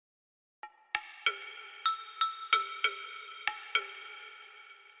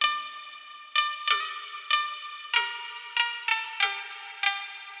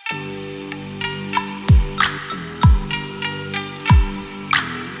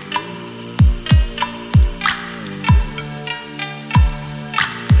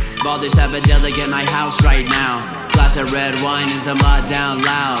While there's epidemic in my house right now. Glass of red wine and some lot down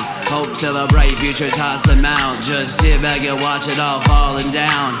loud. Hope till a bright future toss them out. Just sit back and watch it all falling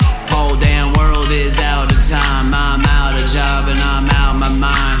down. Whole damn world is out of time. I'm out of job and I'm out my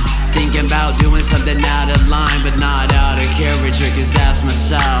mind. Thinking about doing something out of line, but not out of character, cause that's my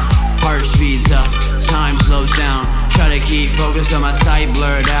style. Heart speeds up, time slows down. Try to keep focused on my sight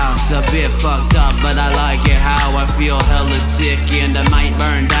blurred out. It's a bit fucked up, but I like it how I feel hella sick and I might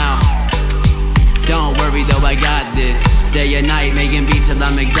burn down. Don't worry though, I got this. Day and night making beats till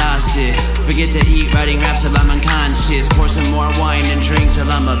I'm exhausted. Forget to eat, writing raps till I'm unconscious. Pour some more wine and drink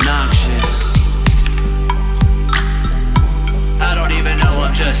till I'm obnoxious. I don't even know,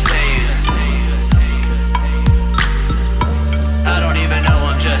 I'm just saying. I don't even know,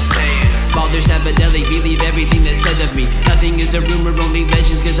 I'm just saying. Baldur's epidemic, believe everything that's said of me. Nothing is a rumor, only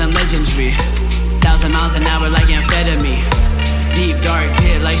legends, cause I'm legendary. 1,000 miles an hour like amphetamine. Deep dark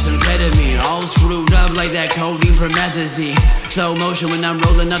pit like some ketamine. All screwed up like that codeine promethazine. Slow motion when I'm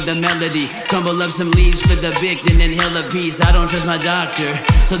rolling up the melody. Crumble up some leaves for the bic, then inhale a piece. I don't trust my doctor,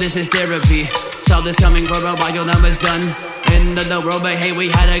 so this is therapy. Saw this coming for a while, now it's done. End of the world, but hey, we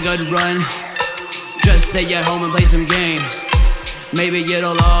had a good run. Just stay at home and play some games. Maybe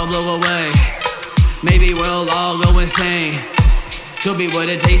it'll all blow away. Maybe we'll all go insane. Could be what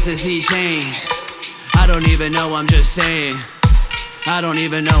it takes to see change. I don't even know, I'm just saying. I don't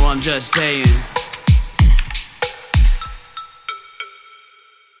even know, I'm just saying.